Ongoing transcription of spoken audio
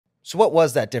So what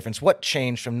was that difference? What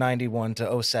changed from 91 to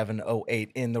oh 07, oh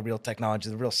 08 in the real technology,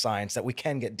 the real science that we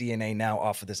can get DNA now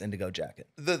off of this Indigo jacket?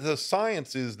 The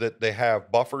science is that they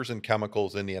have buffers and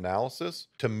chemicals in the analysis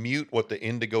to mute what the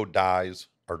indigo dyes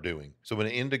are doing. So when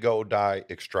an indigo dye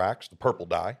extracts, the purple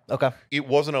dye, Okay. it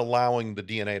wasn't allowing the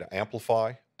DNA to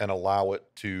amplify and allow it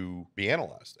to be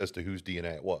analyzed as to whose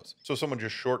DNA it was. So someone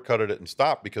just shortcutted it and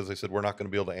stopped because they said, we're not going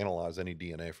to be able to analyze any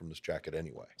DNA from this jacket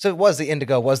anyway. So it was the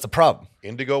Indigo was the problem.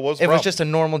 Indigo was the If it was problem. just a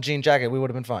normal jean jacket, we would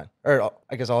have been fine. Or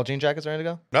I guess all jean jackets are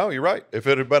Indigo? No, you're right. If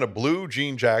it had been a blue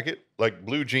jean jacket, like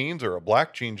blue jeans or a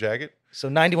black jean jacket, So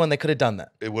 91, they could have done that.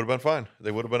 it would have been fine.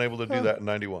 They would have been able to do that in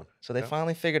 91. So they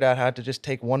finally figured out how to just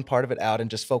take one part of it out and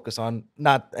just focus on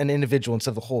not an individual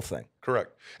instead of the whole thing.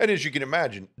 Correct. And as you can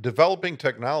imagine, developing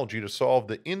technology to solve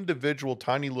the individual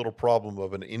tiny little problem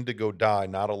of an indigo dye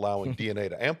not allowing DNA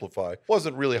to amplify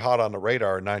wasn't really hot on the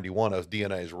radar in 91 as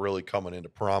DNA is really coming into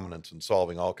prominence and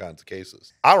solving all kinds of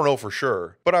cases. I don't know for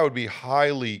sure, but I would be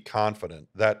highly confident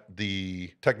that the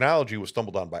technology was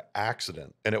stumbled on by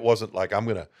accident. And it wasn't like I'm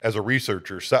going to, as a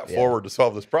researcher, set forward to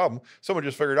solve this problem. Someone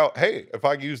just figured out, hey, if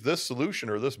I use this solution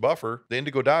or this buffer, the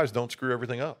indigo dyes don't screw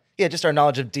everything up. Yeah, just our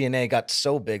knowledge of DNA got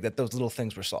so big that those little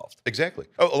things were solved. Exactly.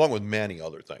 Oh, along with many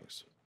other things.